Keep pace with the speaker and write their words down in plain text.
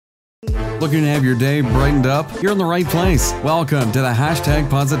Looking to have your day brightened up? You're in the right place. Welcome to the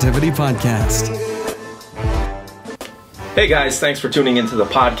 #Positivity Podcast. Hey guys, thanks for tuning into the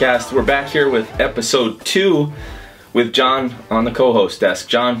podcast. We're back here with episode 2 with John on the co-host desk.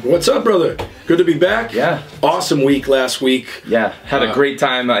 John. What's up, brother? Good to be back. Yeah. Awesome week last week. Yeah, had a great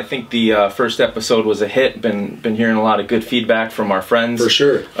time. I think the first episode was a hit. Been hearing a lot of good feedback from our friends. For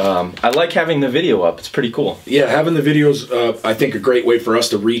sure. I like having the video up. It's pretty cool. Yeah, having the videos, I think, a great way for us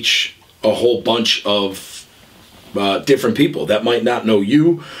to reach a whole bunch of different people that might not know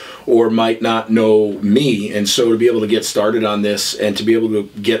you or might not know me. And so to be able to get started on this and to be able to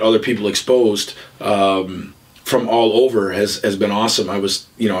get other people exposed from all over has been awesome. I was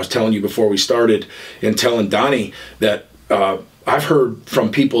telling you before we started and telling Donnie that I've heard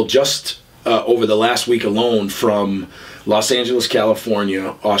from people just over the last week alone from Los Angeles,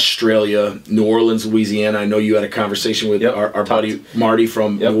 California, Australia, New Orleans, Louisiana. I know you had a conversation with our buddy Marty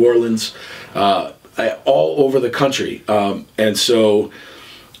from New Orleans, all over the country. And so,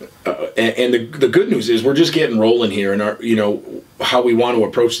 and the good news is we're just getting rolling here, and our, how we want to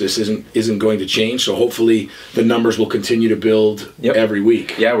approach this isn't going to change. So hopefully the numbers will continue to build every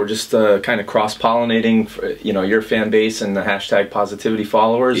week. Yeah, we're just kind of cross-pollinating, your fan base and the #positivity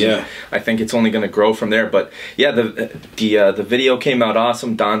followers. Yeah, I think it's only going to grow from there. But yeah, the video came out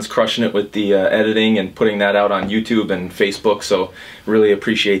awesome. Don's crushing it with the editing and putting that out on YouTube and Facebook. So really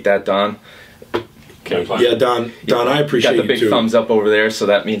appreciate that, Don. Yeah, Don, I appreciate you too. Got the big thumbs up over there, so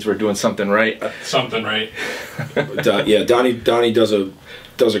that means we're doing something right. Something right. Yeah, Donnie does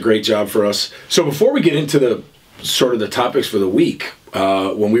a great job for us. So before we get into the sort of the topics for the week,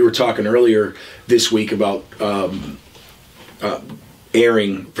 when we were talking earlier this week about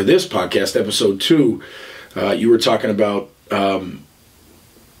airing for this podcast, episode 2, you were talking about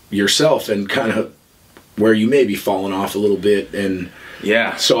yourself and kind of where you may be falling off a little bit. And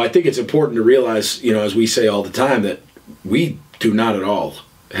yeah, so I think it's important to realize, as we say all the time, that we do not at all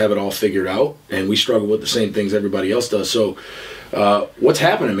have it all figured out, and we struggle with the same things everybody else does. So what's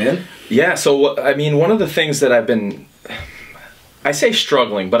happening, man? Yeah, so I mean, one of the things that I say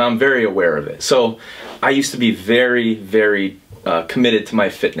struggling, but I'm very aware of it. So I used to be very, very committed to my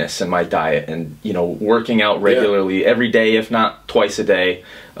fitness and my diet, and working out regularly every day, if not twice a day.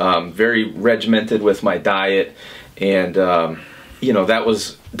 Very regimented with my diet, and that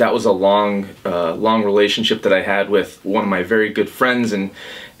was a long relationship that I had with one of my very good friends, and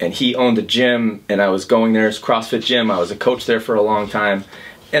he owned a gym, and I was going there. It's a CrossFit gym. I was a coach there for a long time,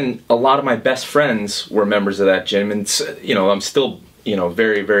 and a lot of my best friends were members of that gym, and I'm still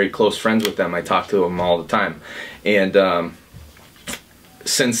very, very close friends with them. I talk to them all the time, and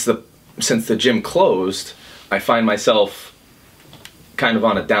since the gym closed, I find myself kind of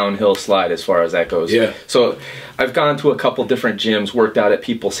on a downhill slide as far as that goes. Yeah. So I've gone to a couple different gyms, worked out at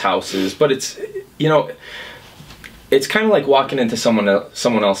people's houses, but it's it's kind of like walking into someone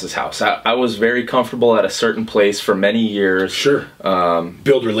else's house. I was very comfortable at a certain place for many years. Sure.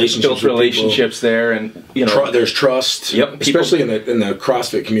 Build relationships there, and there's trust. Yep. Especially in the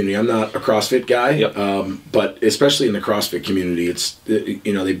CrossFit community. I'm not a CrossFit guy. Yep. But especially in the CrossFit community, it's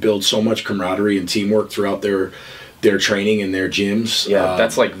they build so much camaraderie and teamwork throughout their training and their gyms. Yeah,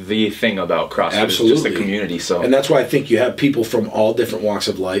 that's like the thing about CrossFit. Absolutely. Is just the community. So, and that's why I think you have people from all different walks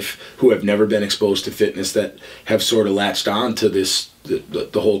of life who have never been exposed to fitness that have sort of latched on to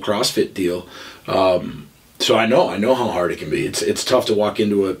the whole CrossFit deal. So I know how hard it can be. It's tough to walk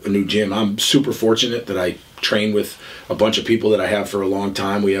into a new gym. I'm super fortunate that I train with a bunch of people that I have for a long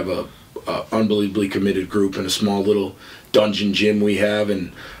time. We have a unbelievably committed group in a small little dungeon gym we have,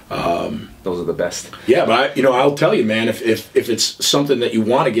 and those are the best. Yeah, but I'll tell you, man, if it's something that you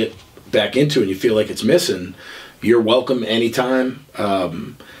want to get back into and you feel like it's missing, you're welcome anytime.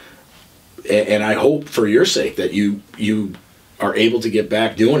 And I hope for your sake that you are able to get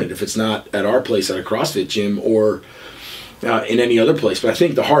back doing it, if it's not at our place at a CrossFit gym or in any other place. But I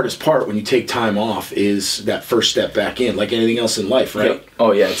think the hardest part when you take time off is that first step back in, like anything else in life, right? Yep.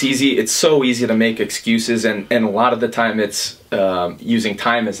 Oh yeah, it's easy. It's so easy to make excuses, and a lot of the time it's using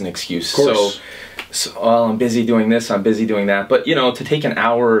time as an excuse. Of course. So I'm busy doing this, I'm busy doing that. But to take an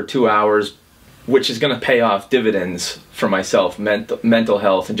hour or 2 hours, which is going to pay off dividends for myself, mental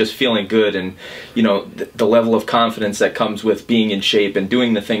health, and just feeling good, and the level of confidence that comes with being in shape and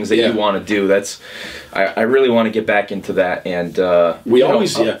doing the things that you want to do. I really want to get back into that, and a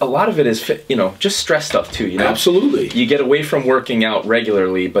lot of it is just stress stuff too. Absolutely. You get away from working out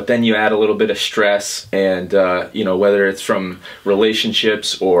regularly, but then you add a little bit of stress, and whether it's from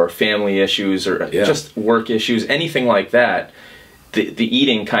relationships or family issues or just work issues, anything like that. the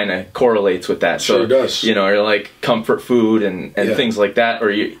eating kind of correlates with that. So, sure does. you know, or like comfort food and things like that,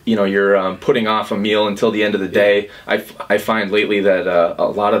 or you're putting off a meal until the end of the day. I find lately that a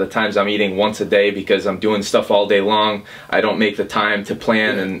lot of the times I'm eating once a day because I'm doing stuff all day long. I don't make the time to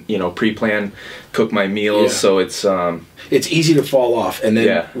plan and, you know, pre-plan, cook my meals. So it's easy to fall off. And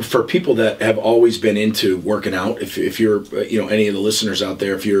then for people that have always been into working out, if you're, you know, any of the listeners out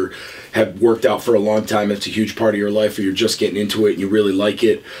there, if you're have worked out for a long time, it's a huge part of your life, or you're just getting into it and you really like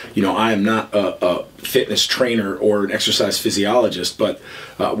it. You know, I am not a fitness trainer or an exercise physiologist, but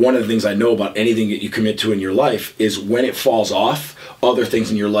one of the things I know about anything that you commit to in your life is when it falls off, other things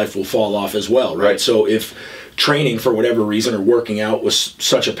in your life will fall off as well, right? So if training for whatever reason or working out was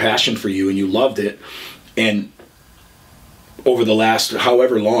such a passion for you and you loved it, and over the last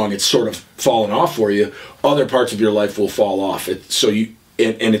however long it's sort of fallen off for you, other parts of your life will fall off.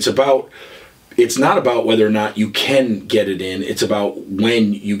 It's not about whether or not you can get it in, it's about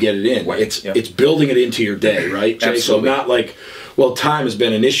when you get it in. It's building it into your day, right, Jay? So not like, well, time has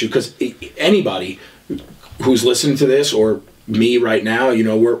been an issue, because anybody who's listening to this, or me right now, you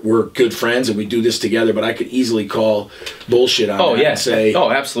know, we're good friends and we do this together, but I could easily call bullshit on that and say, oh,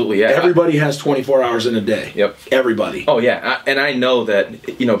 absolutely, yeah. Everybody has 24 hours in a day. Yep. Everybody. Oh, yeah. And I know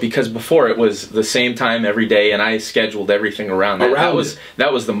that, you know, because before it was the same time every day and I scheduled everything around that.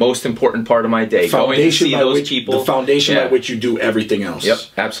 That was the most important part of my day. Going to see those people. The foundation by which you do everything else. Yep,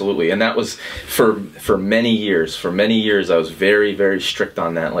 absolutely. And that was for many years. For many years, I was very, very strict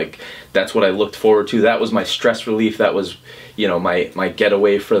on that. Like, that's what I looked forward to. That was my stress relief. That was, you know, my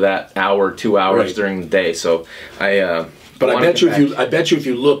getaway for that hour, 2 hours during the day. So but I bet you if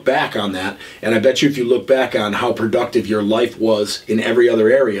you look back on that, and I bet you if you look back on how productive your life was in every other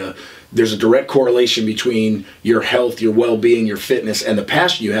area, there's a direct correlation between your health, your well-being, your fitness, and the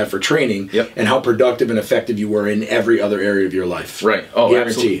passion you have for training, and how productive and effective you were in every other area of your life. Right. Oh,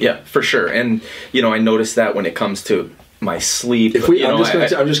 absolutely. Yeah, for sure. And, you know, I noticed that when it comes to my sleep.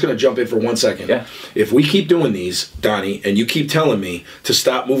 I'm just gonna jump in for 1 second. Yeah. If we keep doing these, Donnie, and you keep telling me to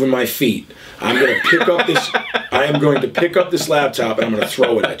stop moving my feet, I'm gonna pick up this. I am going to pick up this laptop and I'm going to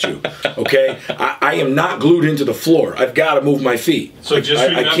throw it at you. Okay? I am not glued into the floor. I've got to move my feet. So just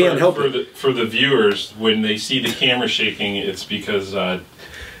remember, I can't help for the viewers, when they see the camera shaking, it's because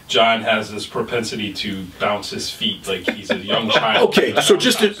John has this propensity to bounce his feet like he's a young child. Okay, so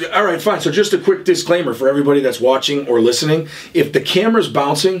all right, fine. So just a quick disclaimer for everybody that's watching or listening. If the camera's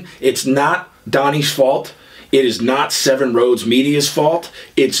bouncing, it's not Donnie's fault. It is not Seven Roads Media's fault.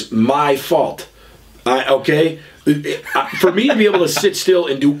 It's my fault. Okay? For me to be able to sit still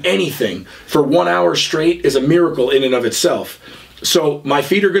and do anything for 1 hour straight is a miracle in and of itself. So my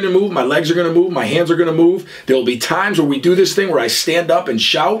feet are going to move, my legs are going to move, my hands are going to move. There will be times where we do this thing where I stand up and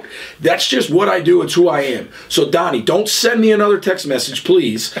shout. That's just what I do. It's who I am. So Donnie, don't send me another text message,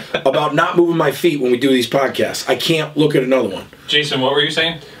 please, about not moving my feet when we do these podcasts. I can't look at another one. Jason, what were you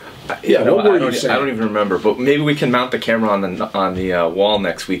saying? Yeah, what were you saying? I don't even remember, but maybe we can mount the camera on the wall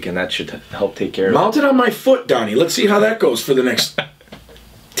next week, and that should help take care of it. Mount it on my foot, Donnie. Let's see how that goes for the next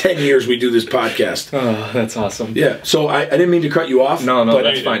 10 years we do this podcast. Oh, that's awesome. Yeah, so I didn't mean to cut you off. No,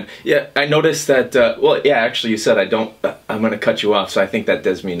 that's fine. Yeah, I noticed that, actually you said I'm going to cut you off, so I think that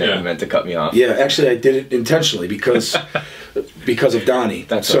does mean that you meant to cut me off. Yeah, actually I did it intentionally because of Donnie.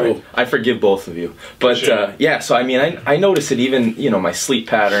 That's so right. I forgive both of you. But so I mean, I notice it even, you know, my sleep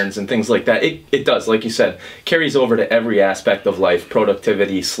patterns and things like that. It does, like you said, carries over to every aspect of life,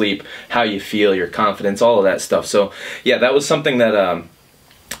 productivity, sleep, how you feel, your confidence, all of that stuff. So, yeah, that was something that,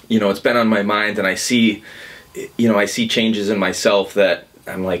 you know, it's been on my mind, and I see changes in myself that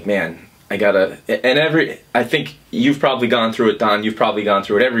I'm like, man, I gotta, and I think you've probably gone through it, Don, you've probably gone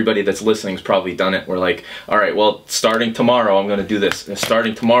through it, everybody that's listening's probably done it. We're like, all right, well, starting tomorrow, I'm gonna do this.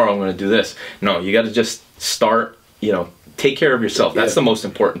 Starting tomorrow, I'm gonna do this. No, you gotta just start, you know, take care of yourself. That's the most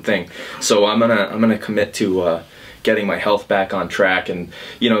important thing. So I'm gonna commit to, getting my health back on track. And,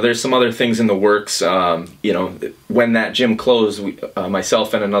 you know, there's some other things in the works. You know, when that gym closed,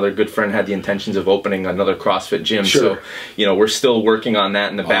 myself and another good friend had the intentions of opening another CrossFit gym. Sure. So, you know, we're still working on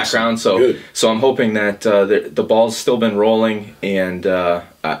that in the background. So I'm hoping that the ball's still been rolling, and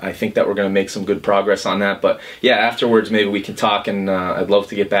I think that we're going to make some good progress on that. But yeah, afterwards maybe we can talk, and I'd love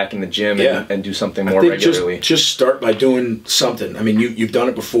to get back in the gym and do something more regularly. Just start by doing something. I mean, you've done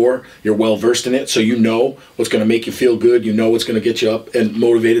it before. You're well versed in it, so you know what's going to make you feel good. You know what's going to get you up and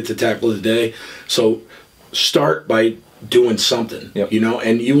motivated to tackle the day. So start by doing something. You know,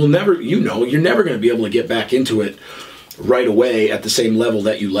 and you will never. You know, you're never going to be able to get back into it right away at the same level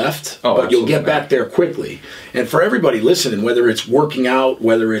that you left, but you'll get back there quickly. And for everybody listening, whether it's working out,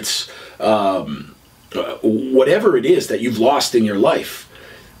 whether it's whatever it is that you've lost in your life,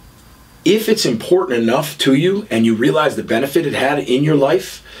 if it's important enough to you and you realize the benefit it had in your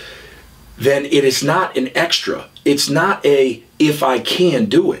life, then it is not an extra. It's not a if I can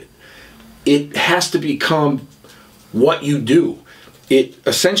do it. It has to become what you do. It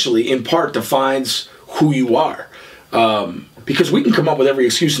essentially, in part, defines who you are. Because we can come up with every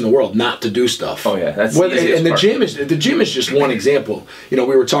excuse in the world not to do stuff. Oh yeah, that's the easiest and the part. gym is just one example. You know,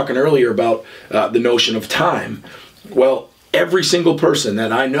 we were talking earlier about the notion of time. Well, every single person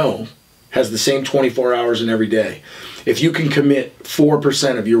that I know has the same 24 hours in every day. If you can commit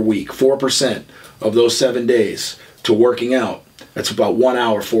 4% of your week, 4% of those 7 days to working out, that's about 1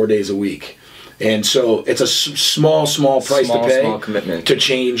 hour, 4 days a week. And so it's a small price to pay, small commitment to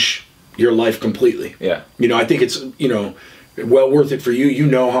change your life completely. Yeah. You know, I think it's, you know, well worth it for you. You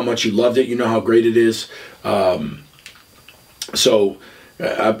know how much you loved it. You know how great it is. So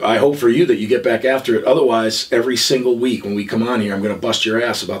I hope for you that you get back after it. Otherwise, every single week when we come on here, I'm going to bust your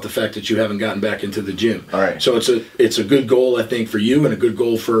ass about the fact that you haven't gotten back into the gym. All right. So it's a good goal, I think, for you, and a good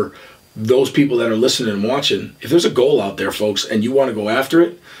goal for those people that are listening and watching. If there's a goal out there, folks, and you want to go after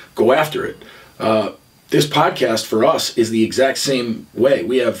it, go after it. This podcast for us is the exact same way.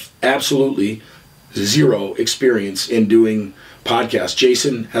 We have absolutely zero experience in doing podcasts.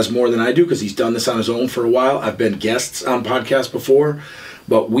 Jason has more than I do because he's done this on his own for a while. I've been guests on podcasts before,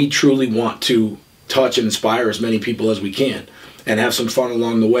 but we truly want to touch and inspire as many people as we can and have some fun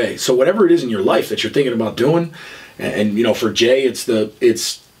along the way. So whatever it is in your life that you're thinking about doing, and you know, for Jay,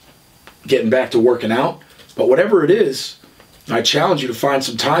 it's getting back to working out, but whatever it is, I challenge you to find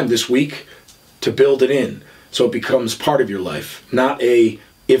some time this week to build it in so it becomes part of your life, not a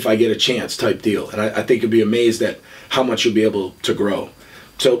if I get a chance type deal. And I think you'll be amazed at how much you'll be able to grow.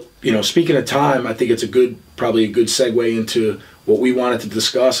 So, you know, speaking of time, I think it's probably a good segue into what we wanted to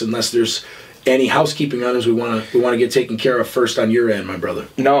discuss, unless there's any housekeeping items we want to get taken care of first on your end, my brother.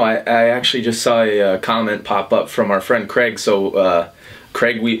 No, I actually just saw a comment pop up from our friend Craig. So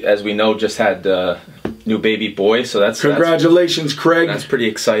Craig, as we know, just had new baby boy. So congratulations, Craig. That's pretty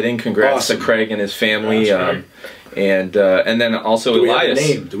exciting. Congrats to Craig and his family. And then also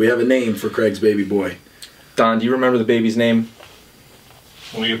Elias. Do we have a name for Craig's baby boy? Don, do you remember the baby's name?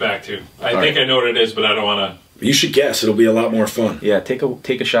 We'll get back to. I think I know what it is, but I don't want to. You should guess. It'll be a lot more fun. Yeah, take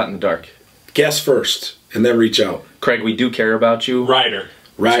a shot in the dark. Guess first, and then reach out. Craig, we do care about you. Ryder.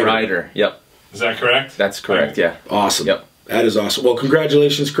 Yep. Is that correct? That's correct. Yeah. Awesome. Yep. That is awesome. Well,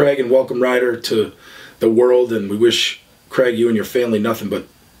 congratulations, Craig, and welcome, Ryder, to the world. And we wish Craig, you and your family, nothing but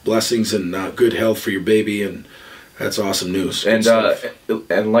blessings and good health for your baby. And that's awesome news. And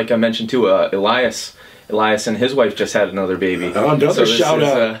like I mentioned too, Elias and his wife just had another baby. Another shout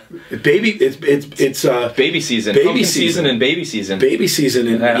out, baby! It's baby season, baby season, and baby season. Baby season,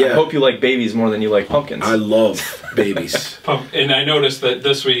 and I hope you like babies more than you like pumpkins. I love babies. And I noticed that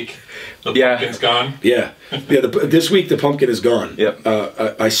this week the pumpkin's gone. Yeah. This week the pumpkin is gone. Yep.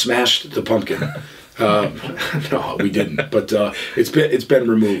 I smashed the pumpkin. No, we didn't, but it's been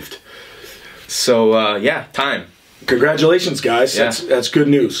removed. So time. Congratulations, guys. Yeah. That's good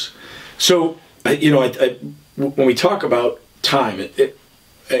news. So, you know, when we talk about time,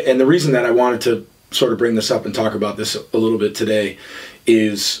 and the reason that I wanted to sort of bring this up and talk about this a little bit today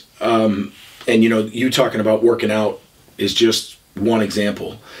is, and you know, you talking about working out is just one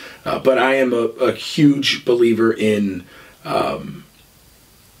example, but I am a huge believer in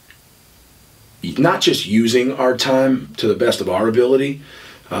not just using our time to the best of our ability,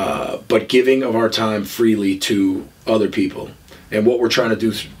 but giving of our time freely to other people. And what we're trying to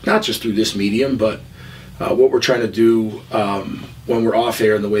do, not just through this medium, but what we're trying to do when we're off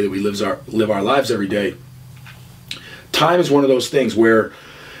air and the way that we live our lives every day. Time is one of those things where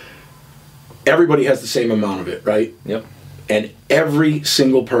everybody has the same amount of it, right? Yep. And every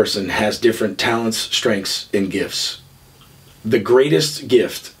single person has different talents, strengths, and gifts. The greatest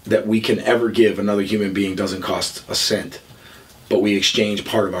gift that we can ever give another human being doesn't cost a cent, but we exchange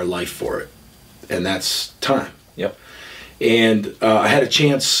part of our life for it, and that's time. Yep. And I had a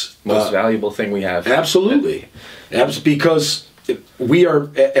chance. Most valuable thing we have. Absolutely, because we are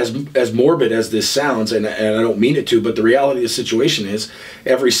as morbid as this sounds, and I don't mean it to, but the reality of the situation is,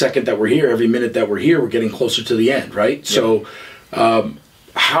 every second that we're here, every minute that we're here, we're getting closer to the end, right? Yep. So,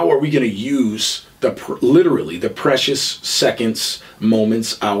 how are we going to use literally the precious seconds,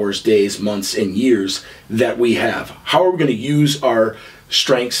 moments, hours, days, months, and years that we have? How are we going to use our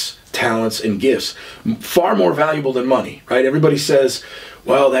strengths, talents, and gifts? Far more valuable than money, right? Everybody says,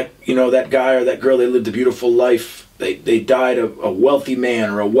 well, that guy or that girl, they lived a beautiful life. They died a wealthy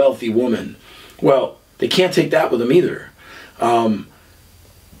man or a wealthy woman. Well, they can't take that with them either.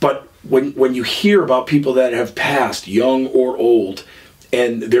 But when you hear about people that have passed, young or old,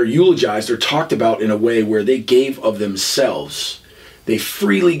 and they're eulogized or talked about in a way where they gave of themselves, they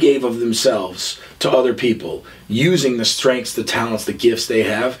freely gave of themselves to other people, using the strengths, the talents, the gifts they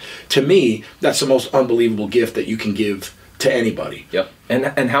have, to me, that's the most unbelievable gift that you can give to anybody. Yep.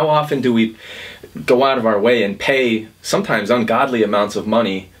 And how often do we go out of our way and pay sometimes ungodly amounts of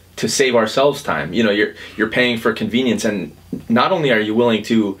money to save ourselves time? You know, you're paying for convenience, and not only are you willing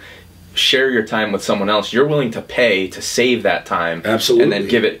to share your time with someone else, you're willing to pay to save that time. Absolutely. And then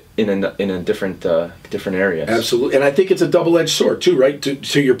give it in a different areas. Absolutely. And I think it's a double-edged sword too, right?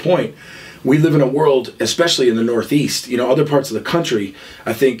 To your point, we live in a world, especially in the Northeast, you know, other parts of the country,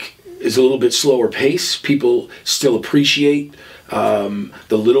 I think is a little bit slower pace. People still appreciate the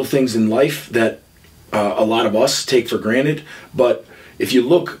little things in life that a lot of us take for granted. But if you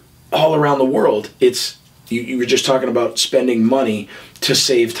look all around the world, it's you were just talking about spending money to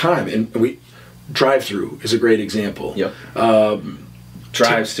save time, and drive-through is a great example. Yep.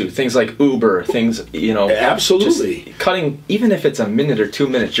 Drives to things like Uber, things, you know. Absolutely. Just cutting, even if it's a minute or 2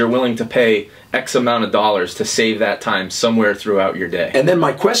 minutes, you're willing to pay X amount of dollars to save that time somewhere throughout your day. And then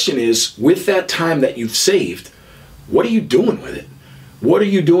my question is, with that time that you've saved, what are you doing with it? What are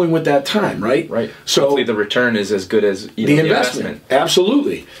you doing with that time, right? Right. So hopefully the return is as good as the investment.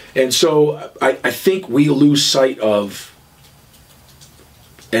 Absolutely. And so I think we lose sight of,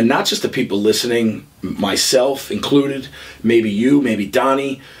 and not just the people listening, myself included, maybe you, maybe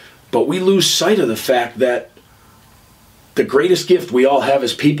Donnie, but we lose sight of the fact that the greatest gift we all have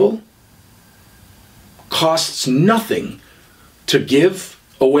as people costs nothing to give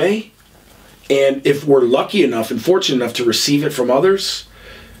away. And if we're lucky enough and fortunate enough to receive it from others,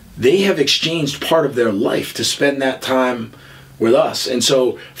 they have exchanged part of their life to spend that time with us. And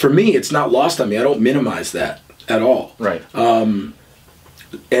so for me, it's not lost on me. I don't minimize that at all. Right.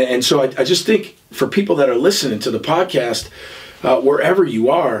 And so I just think for people that are listening to the podcast, wherever you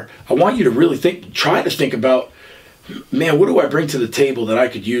are, I want you to really try to think about, man, what do I bring to the table that I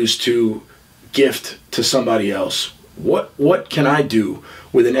could use to gift to somebody else? What can I do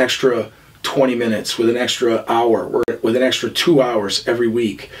with an extra 20 minutes, with an extra hour, or with an extra 2 hours every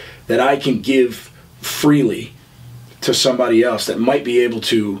week that I can give freely to somebody else that might be able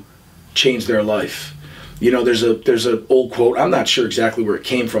to change their life? You know, there's an old quote. I'm not sure exactly where it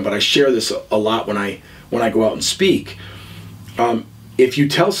came from, but I share this a lot when I go out and speak. If you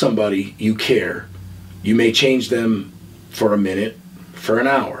tell somebody you care, you may change them for a minute, for an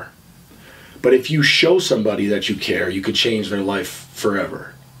hour. But if you show somebody that you care, you could change their life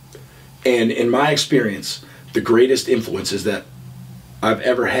forever. And in my experience, the greatest influences that I've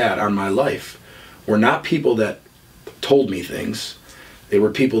ever had on my life were not people that told me things. They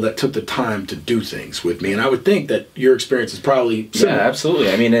were people that took the time to do things with me. And I would think that your experience is probably similar. Yeah,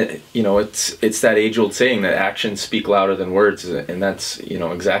 absolutely. I mean, it's that age-old saying that actions speak louder than words, and that's,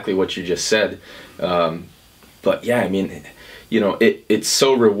 exactly what you just said. But yeah, I mean, it's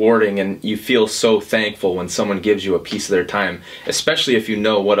so rewarding, and you feel so thankful when someone gives you a piece of their time, especially if you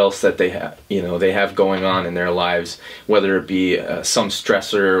know what else that they have, they have going on in their lives, whether it be some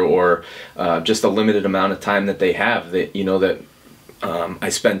stressor or just a limited amount of time that they have. That I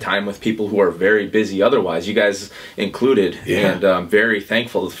spend time with people who are very busy otherwise, you guys included, and I'm very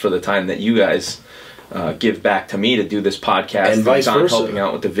thankful for the time that you guys give back to me to do this podcast, and vice versa, helping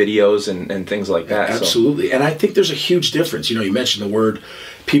out with the videos and things like that. Absolutely. So. And I think there's a huge difference. You mentioned the word,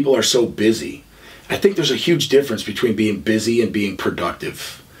 people are so busy. I think there's a huge difference between being busy and being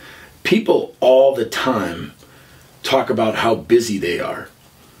productive. People all the time talk about how busy they are.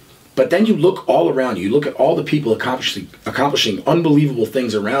 But then you look all around you, look at all the people accomplishing unbelievable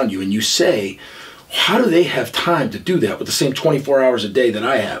things around you, and you say, how do they have time to do that with the same 24 hours a day that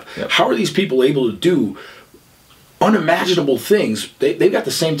I have? Yep. How are these people able to do unimaginable things? They've got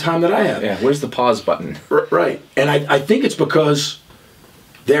the same time that I have. Yeah, where's the pause button? Right. And I think it's because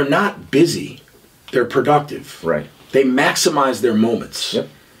they're not busy. They're productive. Right. They maximize their moments. Yep.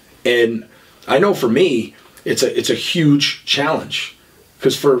 And I know for me, it's a huge challenge.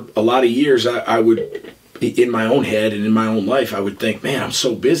 Because for a lot of years, I would, in my own head and in my own life, I would think, man, I'm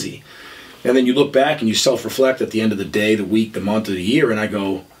so busy. And then you look back and you self-reflect at the end of the day, the week, the month, of the year, and I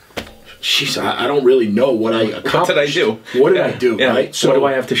go, jeez, I don't really know what I accomplished. What did I do? What did I do, right? So what do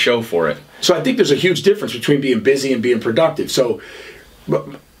I have to show for it? So I think there's a huge difference between being busy and being productive. So,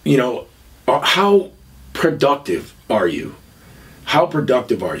 how productive are you? How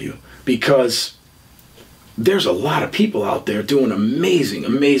productive are you? Because there's a lot of people out there doing amazing,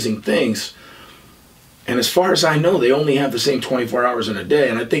 amazing things. And as far as I know, they only have the same 24 hours in a day.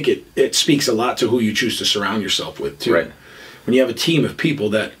 And I think it speaks a lot to who you choose to surround yourself with, too. Right. When you have a team of people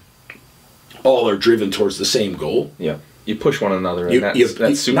that all are driven towards the same goal. Yeah. You push one another, and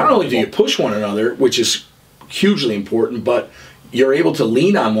that's super not only do helpful. you push one another, which is hugely important, but you're able to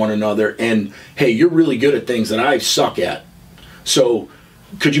lean on one another and, hey, you're really good at things that I suck at. So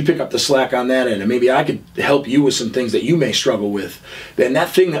could you pick up the slack on that end? And maybe I could help you with some things that you may struggle with. Then that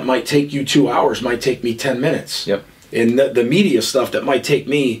thing that might take you 2 hours might take me 10 minutes. Yep. And the media stuff that might take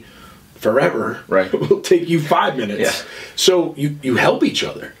me forever right. will take you 5 minutes. Yeah. So you help each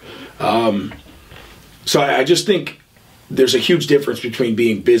other. So I just think there's a huge difference between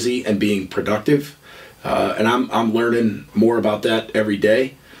being busy and being productive. And I'm learning more about that every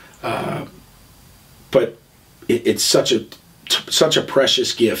day. But it's such a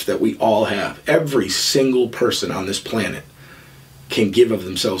precious gift that we all have. Every single person on this planet can give of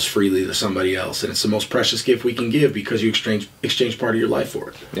themselves freely to somebody else, and it's the most precious gift we can give because you exchange part of your life for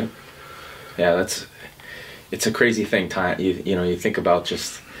it. Yeah, yeah, it's a crazy thing. Time, you think about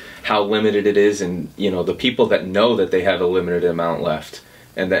just how limited it is, and the people that know that they have a limited amount left,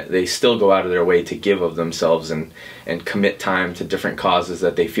 and that they still go out of their way to give of themselves and commit time to different causes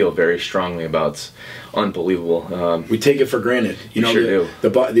that they feel very strongly about. It's unbelievable. We take it for granted. You sure do.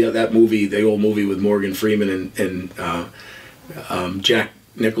 That movie, the old movie with Morgan Freeman and Jack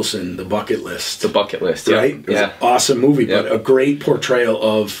Nicholson, The Bucket List. The Bucket List, right? It was an awesome movie, but a great portrayal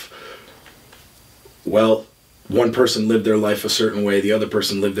of, well, one person lived their life a certain way, the other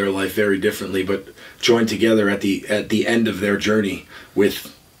person lived their life very differently, but joined together at the end of their journey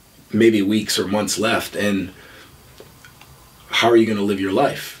with maybe weeks or months left. And how are you going to live your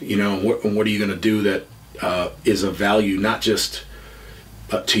life? What are you going to do that is of value, not just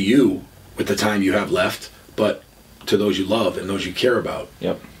to you with the time you have left, but to those you love and those you care about.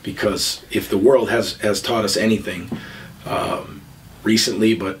 Yep. Because if the world has taught us anything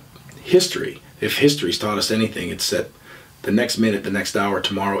recently, but if history's taught us anything, it's that the next minute, the next hour,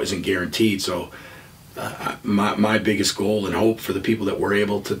 tomorrow isn't guaranteed. So my biggest goal and hope for the people that we're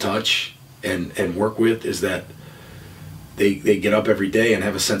able to touch and work with is that they get up every day and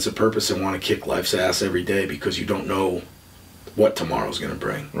have a sense of purpose and want to kick life's ass every day, because you don't know what tomorrow's going to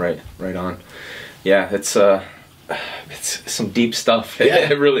bring. Right on. Yeah, it's some deep stuff.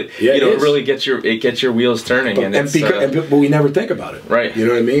 Yeah. It really, it really gets your wheels turning, but we never think about it. Right. You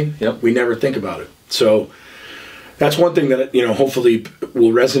know what I mean? Yep. We never think about it. So that's one thing that hopefully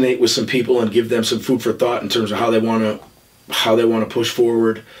will resonate with some people and give them some food for thought in terms of how they want to push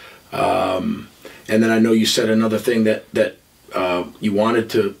forward. And then I know you said another thing that you wanted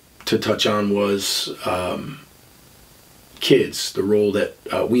to touch on was kids, the role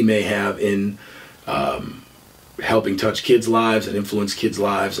that we may have in helping touch kids' lives and influence kids'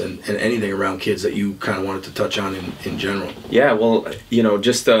 lives, and anything around kids that you kind of wanted to touch on in general. Yeah, well,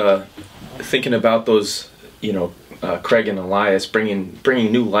 just thinking about those, Craig and Elias bringing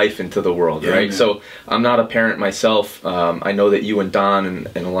new life into the world, right? Man. So I'm not a parent myself. I know that you and Don and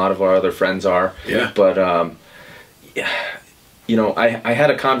a lot of our other friends are. Yeah. But I had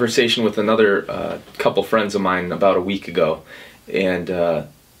a conversation with another couple friends of mine about a week ago, and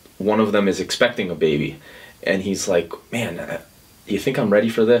one of them is expecting a baby. And he's like, man, do you think I'm ready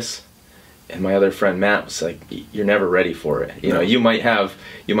for this? And my other friend Matt was like, you're never ready for it. You might have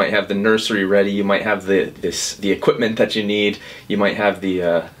the nursery ready, you might have the equipment that you need, you might have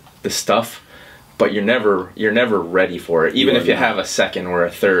the stuff, but you're never ready for it, even if you have a second or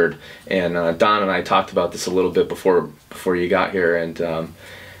a third. And Don and I talked about this a little bit before you got here, and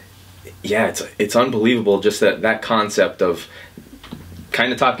it's unbelievable, just that concept of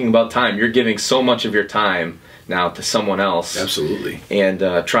kind of talking about time. You're giving so much of your time now to someone else. Absolutely. And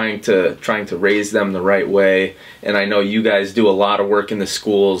trying to raise them the right way. And I know you guys do a lot of work in the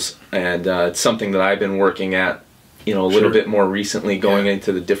schools, and it's something that I've been working at, a little bit more recently, going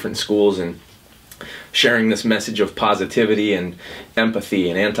into the different schools and sharing this message of positivity and empathy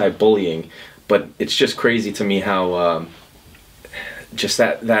and anti-bullying. But it's just crazy to me how just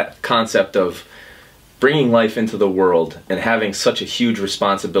that concept of bringing life into the world and having such a huge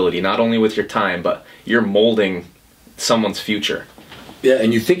responsibility, not only with your time, but you're molding someone's future. Yeah,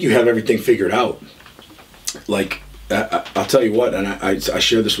 and you think you have everything figured out. Like, I'll tell you what, and I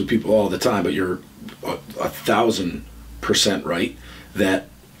share this with people all the time, but you're 1,000% right, that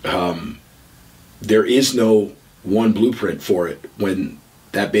there is no one blueprint for it when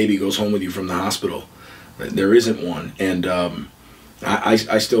that baby goes home with you from the hospital. There isn't one. And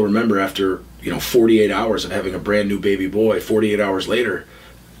I still remember after 48 hours of having a brand new baby boy, 48 hours later,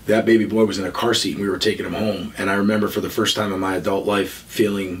 that baby boy was in a car seat and we were taking him home. And I remember for the first time in my adult life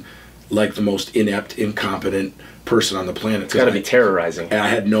feeling like the most inept, incompetent person on the planet. It's got to be terrorizing. And I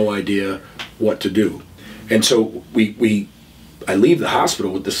had no idea what to do. And so I leave the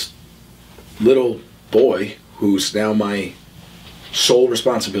hospital with this little boy who's now my sole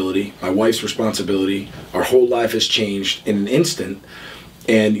responsibility, my wife's responsibility. Our whole life has changed in an instant,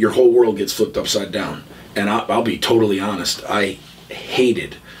 and your whole world gets flipped upside down. And I'll be totally honest, I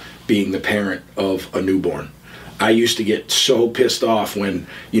hated being the parent of a newborn. I used to get so pissed off when,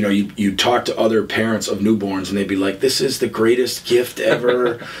 you know, you talk to other parents of newborns and they'd be like, this is the greatest gift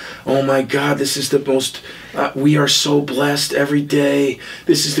ever. Oh my God, this is the most, we are so blessed every day.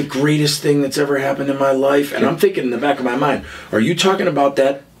 This is the greatest thing that's ever happened in my life. And I'm thinking in the back of my mind, are you talking about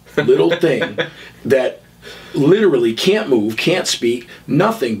that little thing that literally can't move, can't speak,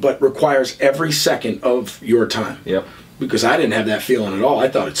 nothing, but requires every second of your time? Yep. Because I didn't have that feeling at all. I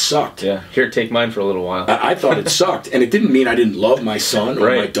thought it sucked. Yeah. Here, take mine for a little while. I thought it sucked. And it didn't mean I didn't love my son or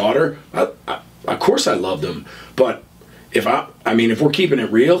Right. my daughter. Of course I loved them. But if we're keeping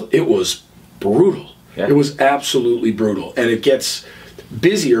it real, it was brutal. Yeah. It was absolutely brutal. And it gets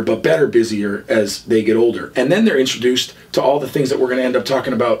busier, but better busier as they get older. And then they're introduced to all the things that we're going to end up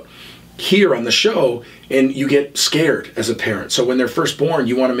talking about here on the show, and you get scared as a parent. So when they're first born,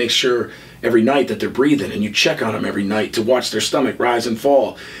 you want to make sure every night that they're breathing, and you check on them every night to watch their stomach rise and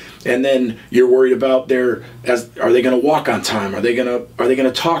fall. And then you're worried about are they going to walk on time? Are they going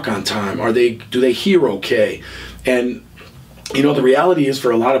to talk on time? Do they hear okay? And you know, the reality is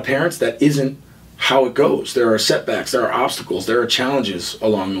for a lot of parents that isn't how it goes. There are setbacks, there are obstacles, there are challenges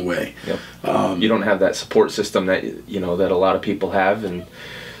along the way. Yep. You don't have that support system that that a lot of people have, and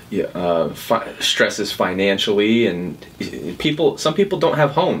stresses financially, and some people don't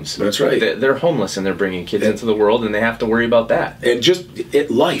have homes. That's right. They're homeless, and they're bringing kids into the world, and they have to worry about that. And just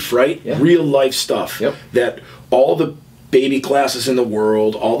life, right? Yeah. Real life stuff. Yep. That all the baby classes in the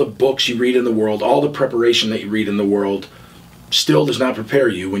world, all the books you read in the world, all the preparation that you read in the world, still does not prepare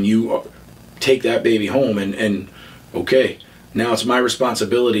you when you take that baby home and okay, now it's my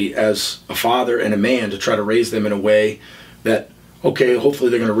responsibility as a father and a man to try to raise them in a way that, okay, hopefully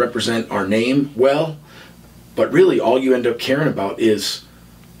they're going to represent our name well, but really all you end up caring about is,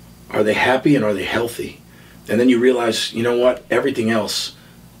 are they happy and are they healthy? And then you realize, you know what, everything else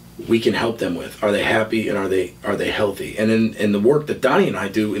we can help them with. Are they happy and are they healthy? And in the work that Donnie and I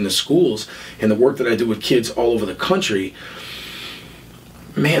do in the schools, and the work that I do with kids all over the country,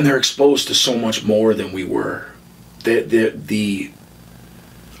 man, they're exposed to so much more than we were. The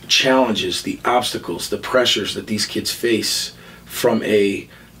challenges, the obstacles, the pressures that these kids face from a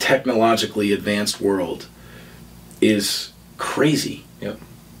technologically advanced world is crazy. Yep.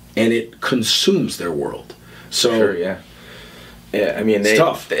 And it consumes their world. So sure, yeah. Yeah, I mean, it's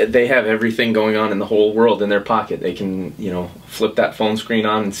tough. They have everything going on in the whole world in their pocket. They can, flip that phone screen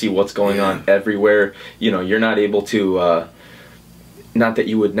on and see what's going on everywhere. You're not able to, not that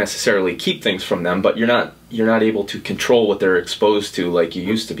you would necessarily keep things from them, but you're not able to control what they're exposed to like you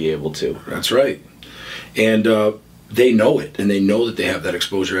used to be able to. That's right. And they know it, and they know that they have that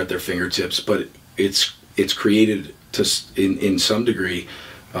exposure at their fingertips, but it's created in some degree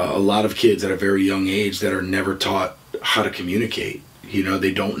a lot of kids at a very young age that are never taught how to communicate.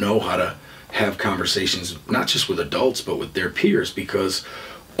 They don't know how to have conversations, not just with adults, but with their peers, because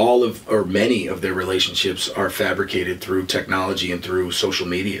many of their relationships are fabricated through technology and through social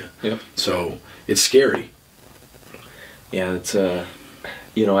media. Yep. So it's scary. Yeah, it's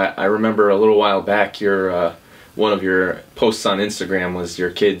I remember a little while back one of your posts on Instagram was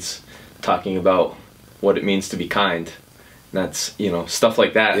your kids talking about what it means to be kind. And that's, stuff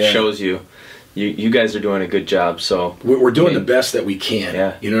like that shows you guys are doing a good job. So we're doing the best that we can.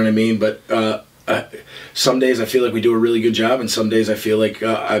 Yeah. You know what I mean? But some days I feel like we do a really good job, and some days I feel like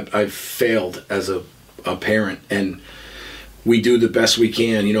I've failed as a parent. And we do the best we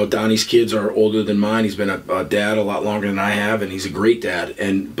can. Donnie's kids are older than mine. He's been a dad a lot longer than I have, and he's a great dad.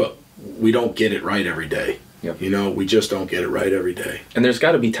 But we don't get it right every day. Yep. We just don't get it right every day. And there's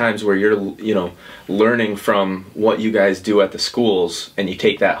got to be times where you're, learning from what you guys do at the schools, and you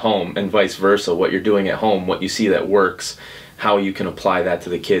take that home, and vice versa. What you're doing at home, what you see that works, how you can apply that to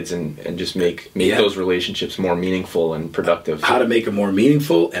the kids and just make those relationships more meaningful and productive. How to make them more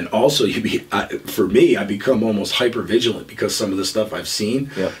meaningful, and also for me, I become almost hyper vigilant because some of the stuff I've seen.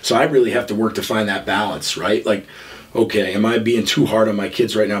 Yep. So I really have to work to find that balance, right? Like, okay, am I being too hard on my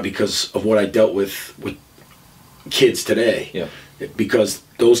kids right now because of what I dealt with kids today? Yeah. Because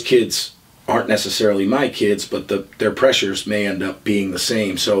those kids aren't necessarily my kids, but their pressures may end up being the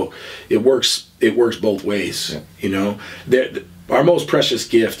same. So it works both ways. Yeah. Our most precious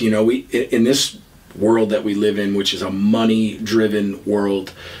gift, we in this world that we live in, which is a money driven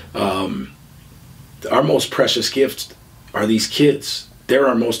world, our most precious gift are these kids. They're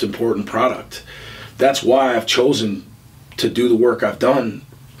our most important product. That's why I've chosen to do the work I've done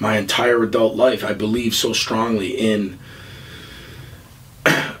my entire adult life, I believe so strongly in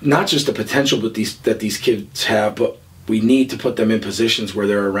not just the potential that these kids have, but we need to put them in positions where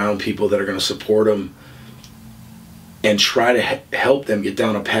they're around people that are going to support them and try to help them get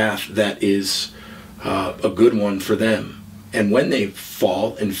down a path that is a good one for them. And when they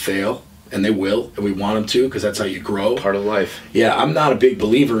fall and fail, and they will, and we want them to, because that's how you grow. Part of life. Yeah, I'm not a big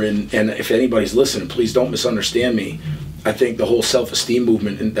believer in, and if anybody's listening, please don't misunderstand me. I think the whole self-esteem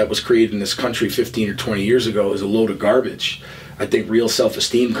movement that was created in this country 15 or 20 years ago is a load of garbage. I think real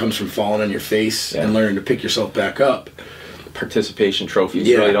self-esteem comes from falling on your face and learning to pick yourself back up. Participation trophies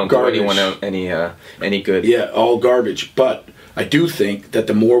really don't do anyone any good. Yeah, all garbage. But I do think that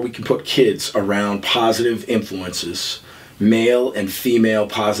the more we can put kids around positive influences, male and female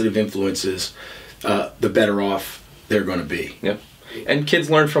positive influences, the better off they're going to be. Yep. And kids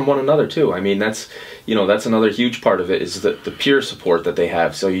learn from one another too. I mean, that's another huge part of it, is the peer support that they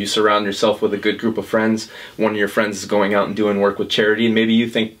have. So you surround yourself with a good group of friends. One of your friends is going out and doing work with charity, and maybe you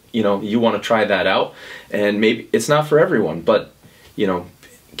think, you want to try that out, and maybe it's not for everyone, but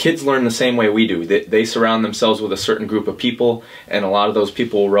kids learn the same way we do. They surround themselves with a certain group of people, and a lot of those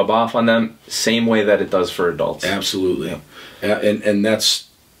people will rub off on them same way that it does for adults. Absolutely. Yeah. And that's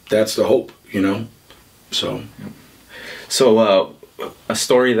the hope, So a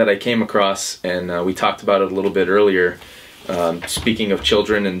story that I came across, and we talked about it a little bit earlier, speaking of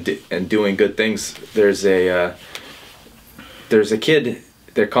children and doing good things, there's a kid,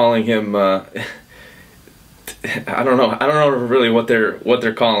 they're calling him I don't know really what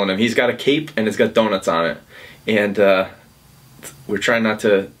they're calling him. He's got a cape and it's got donuts on it, and we're trying not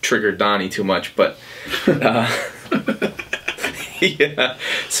to trigger Donnie too much, but yeah.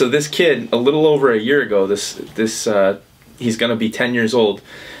 So this kid, a little over a year ago, he's gonna be 10 years old,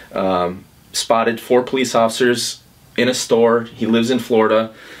 spotted 4 police officers in a store. He lives in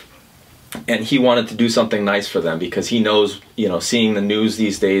Florida, and he wanted to do something nice for them because he knows, seeing the news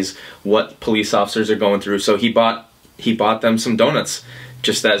these days, what police officers are going through. So he bought them some donuts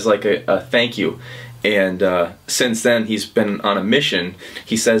just as like a thank you. And since then, he's been on a mission.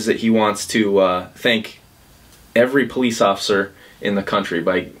 He says that he wants to thank every police officer in the country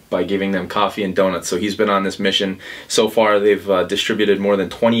by giving them coffee and donuts. So he's been on this mission. So far, they've distributed more than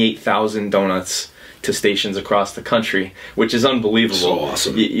 28,000 donuts to stations across the country, which is unbelievable. So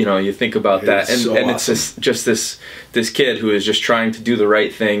awesome. You think about that, and so it's just this kid who is just trying to do the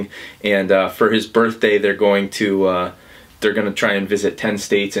right thing. And for his birthday, they're going to try and visit 10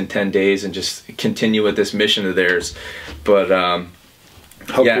 states in 10 days and just continue with this mission of theirs. But how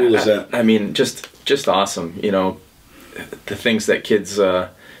cool is that? I mean, just awesome. The things that kids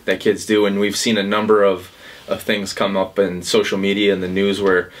do, and we've seen a number of things come up in social media and the news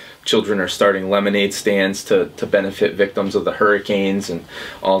where children are starting lemonade stands to benefit victims of the hurricanes and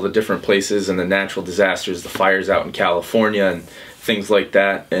all the different places and the natural disasters, the fires out in California and things like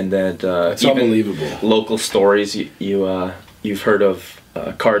that. And then it's even unbelievable. Local stories. You've heard of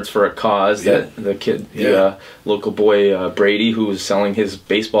Cards for a Cause, that the kid, the local boy Brady, who was selling his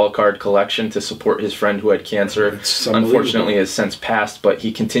baseball card collection to support his friend who had cancer. Unfortunately has since passed, but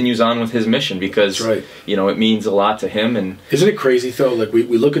he continues on with his mission because it means a lot to him. And isn't it crazy though? Like we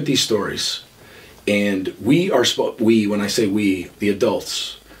look at these stories, and when I say we, the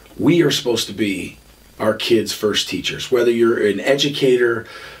adults, we are supposed to be our kids' first teachers. Whether you're an educator,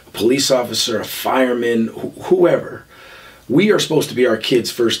 a police officer, a fireman, whoever. We are supposed to be our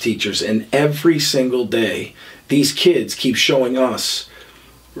kids' first teachers, and every single day, these kids keep showing us,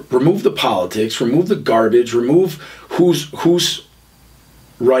 remove the politics, remove the garbage, remove who's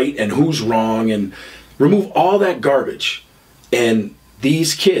right and who's wrong, and remove all that garbage. And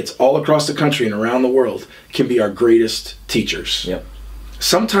these kids all across the country and around the world can be our greatest teachers. Yep.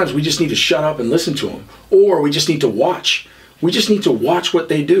 Sometimes we just need to shut up and listen to them, or we just need to watch. We just need to watch what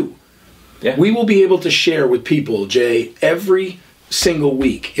they do. Yeah. We will be able to share with people, Jay, every single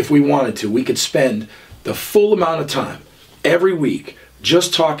week. If we wanted to, we could spend the full amount of time every week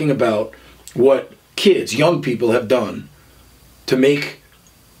just talking about what kids, young people have done to make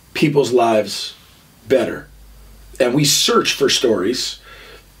people's lives better. And we search for stories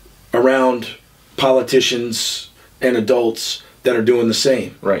around politicians and adults that are doing the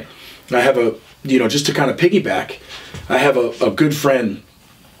same. Right. I have just to kind of piggyback, I have a good friend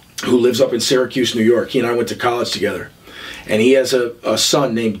who lives up in Syracuse, New York. He and I went to college together. And he has a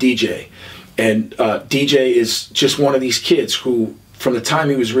son named DJ. And DJ is just one of these kids who, from the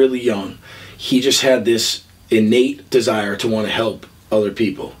time he was really young, he just had this innate desire to want to help other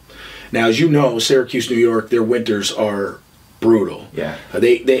people. Now, as you know, Syracuse, New York, their winters are brutal. Yeah.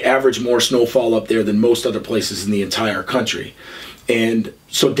 They average more snowfall up there than most other places in the entire country. And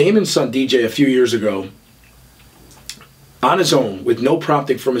so Damon's son DJ a few years ago, on his own, with no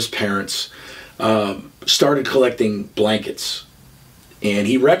prompting from his parents, started collecting blankets. And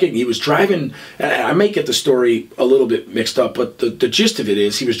he was driving, I may get the story a little bit mixed up, but the gist of it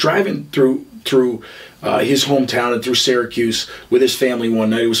is he was driving through his hometown and through Syracuse with his family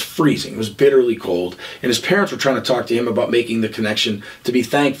one night. It was freezing. It was bitterly cold. And his parents were trying to talk to him about making the connection to be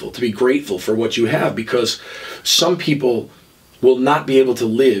thankful, to be grateful for what you have, because some people will not be able to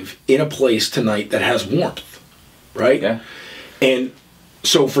live in a place tonight that has warmth, right? Yeah. And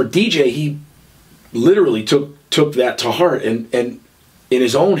so for DJ, he literally took that to heart, and in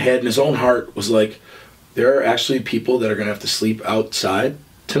his own head, in his own heart, was like, there are actually people that are going to have to sleep outside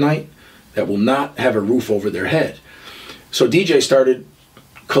tonight that will not have a roof over their head. So DJ started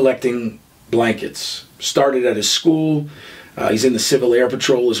collecting blankets. Started at his school. He's in the Civil Air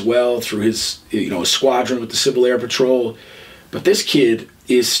Patrol as well, through his squadron with the Civil Air Patrol. But this kid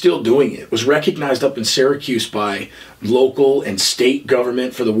is still doing it. Was recognized up in Syracuse by local and state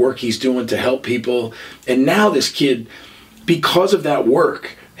government for the work he's doing to help people. And now this kid, because of that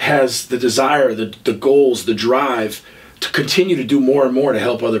work, has the desire, the goals, the drive to continue to do more and more to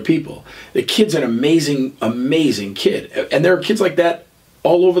help other people. The kid's an amazing, amazing kid. And there are kids like that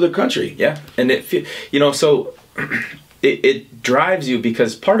all over the country. Yeah. And it drives you,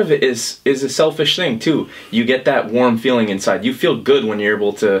 because part of it is a selfish thing too. You get that warm feeling inside. You feel good when you're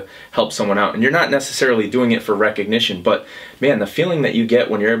able to help someone out, and you're not necessarily doing it for recognition, but man, the feeling that you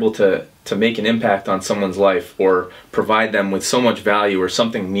get when you're able to make an impact on someone's life, or provide them with so much value or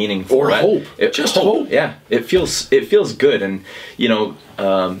something meaningful, or hope, just hope. Yeah, it feels good. And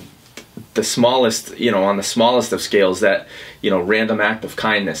the smallest, on the smallest of scales, that random act of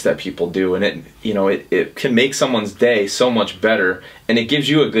kindness that people do, and it can make someone's day so much better, and it gives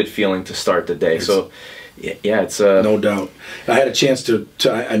you a good feeling to start the day. So yeah, it's no doubt. I had a chance to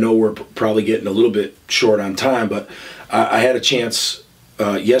I know we're probably getting a little bit short on time, but I had a chance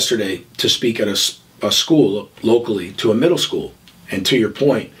yesterday to speak at a school locally, to a middle school. And to your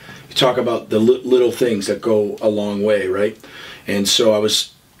point, you talk about the little things that go a long way, right? And so I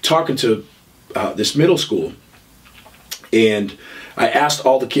was talking to this middle school, and I asked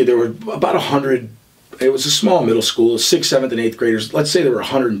all the kids. There were about 100. It was a small middle school, 6th, 7th, and 8th graders. Let's say there were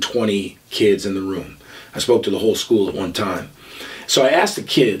 120 kids in the room. I spoke to the whole school at one time. So I asked the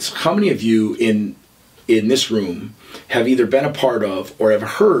kids, how many of you in this room have either been a part of or have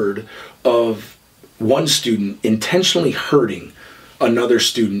heard of one student intentionally hurting another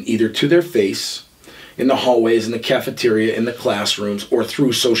student, either to their face, in the hallways, in the cafeteria, in the classrooms, or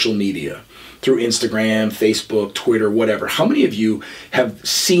through social media, through Instagram, Facebook, Twitter, whatever? How many of you have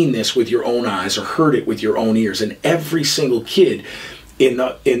seen this with your own eyes or heard it with your own ears? And every single kid in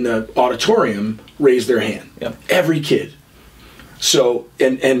the auditorium raised their hand. Yep. Every kid. So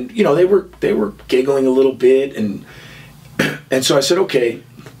and they were giggling a little bit, and so I said, okay,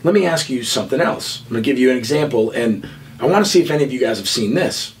 let me ask you something else. I'm gonna give you an example, and I want to see if any of you guys have seen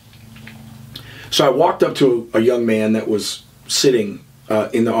this. So I walked up to a young man that was sitting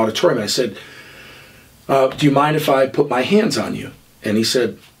in the auditorium, and I said, do you mind if I put my hands on you? And he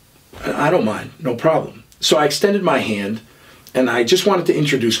said, I don't mind, no problem. So I extended my hand, and I just wanted to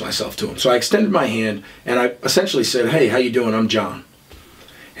introduce myself to him. So I extended my hand, and I essentially said, hey, how you doing? I'm John.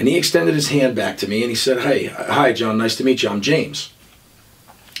 And he extended his hand back to me, and he said, hey, hi, John, nice to meet you. I'm James.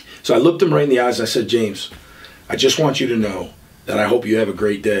 So I looked him right in the eyes, and I said, James, I just want you to know that I hope you have a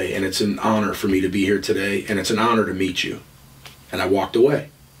great day, and it's an honor for me to be here today, and it's an honor to meet you. And I walked away.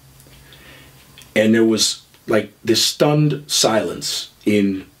 And there was like this stunned silence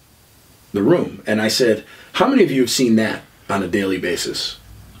in the room. And I said, how many of you have seen that on a daily basis?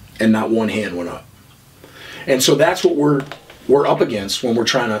 And not one hand went up. And so that's what we're up against when we're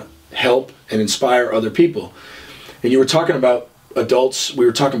trying to help and inspire other people. And you were talking about adults. We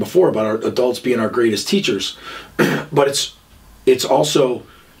were talking before about our adults being our greatest teachers. But it's also,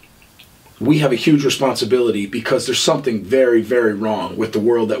 we have a huge responsibility, because there's something very, very wrong with the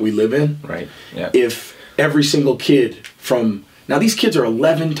world that we live in. Right. Yeah. If every single kid now these kids are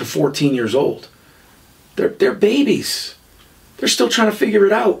 11 to 14 years old. They're babies. They're still trying to figure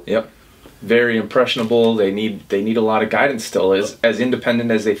it out. Yep. Very impressionable. They need a lot of guidance still, as independent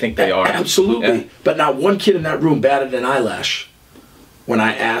as they think they are. Absolutely. Yeah. But not one kid in that room batted an eyelash when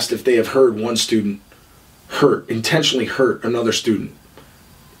I asked if they have heard one student intentionally hurt another student.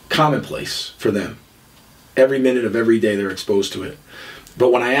 Commonplace for them. Every minute of every day they're exposed to it.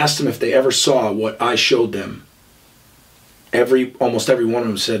 But when I asked them if they ever saw what I showed them, almost every one of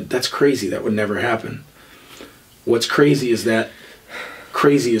them said, that's crazy, that would never happen. What's crazy is that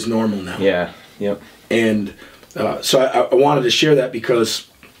crazy is normal now. Yeah. Yep. And I wanted to share that because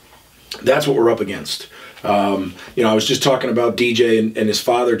that's what we're up against. I was just talking about DJ and his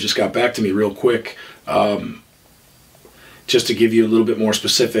father just got back to me real quick. Just to give you a little bit more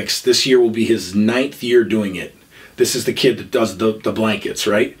specifics, this year will be his 9th year doing it. This is the kid that does the blankets,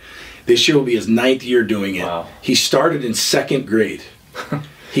 right? This year will be his 9th year doing it. Wow. He started in 2nd grade.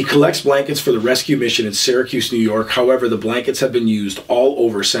 He collects blankets for the rescue mission in Syracuse, New York. However, the blankets have been used all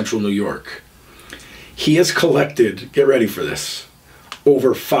over central New York. He has collected, get ready for this,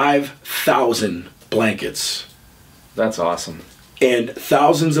 over 5,000 blankets. That's awesome. And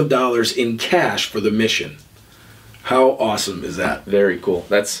thousands of dollars in cash for the mission. How awesome is that? Very cool.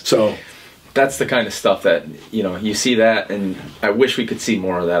 That's the kind of stuff that, you see that, and I wish we could see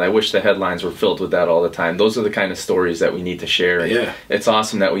more of that. I wish the headlines were filled with that all the time. Those are the kind of stories that we need to share. Yeah. It's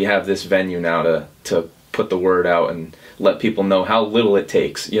awesome that we have this venue now to put the word out and let people know how little it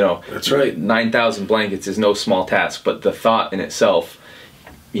takes. That's right. 9,000 blankets is no small task, but the thought in itself,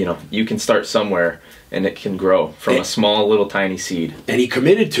 you can start somewhere and it can grow from a small little tiny seed. And he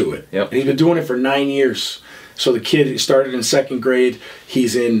committed to it. Yep. And he's been doing it for 9 years. So the kid started in 2nd grade.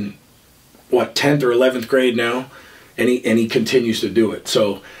 He's in 10th or 11th grade now, and he continues to do it.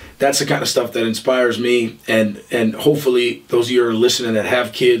 So that's the kind of stuff that inspires me, and hopefully those of you who are listening that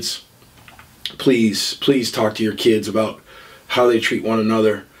have kids, please talk to your kids about how they treat one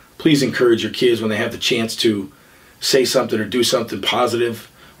another. Please encourage your kids when they have the chance to say something or do something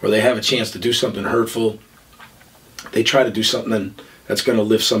positive, or they have a chance to do something hurtful. They try to do something that's going to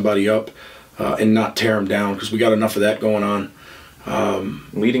lift somebody up and not tear them down, because we got enough of that going on.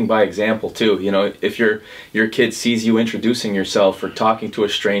 Leading by example too. If your kid sees you introducing yourself or talking to a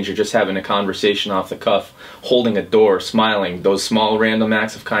stranger, just having a conversation off the cuff, holding a door, smiling, those small random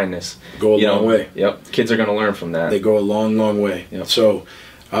acts of kindness go a long way. Yep, kids are going to learn from that. They go a long way. Yep. So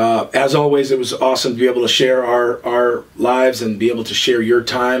as always, it was awesome to be able to share our lives and be able to share your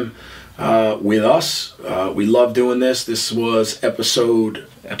time with us. We love doing this. This was episode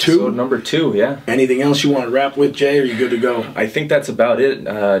 2. Episode number 2, yeah. Anything else you want to wrap with, Jay? Or are you good to go? I think that's about it.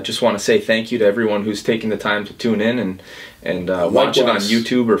 Just want to say thank you to everyone who's taking the time to tune in and watch it on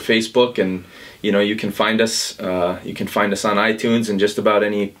YouTube or Facebook. And you can find us. You can find us on iTunes and just about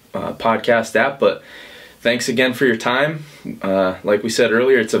any podcast app. But thanks again for your time. Like we said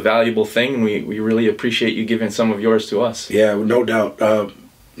earlier, it's a valuable thing, and we really appreciate you giving some of yours to us. Yeah, no doubt.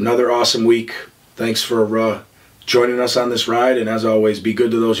 Another awesome week. Thanks for joining us on this ride, and as always, be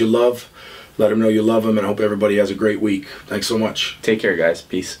good to those you love. Let them know you love them, and hope everybody has a great week. Thanks so much. Take care, guys.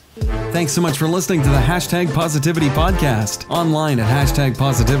 Peace. Thanks so much for listening to the #Positivity Podcast. Online at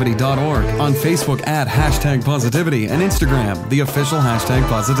 #positivity.org, on Facebook at #positivity, and Instagram, the official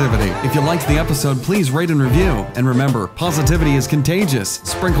 #positivity. If you liked the episode, please rate and review. And remember, positivity is contagious.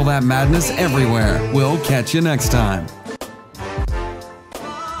 Sprinkle that madness everywhere. We'll catch you next time.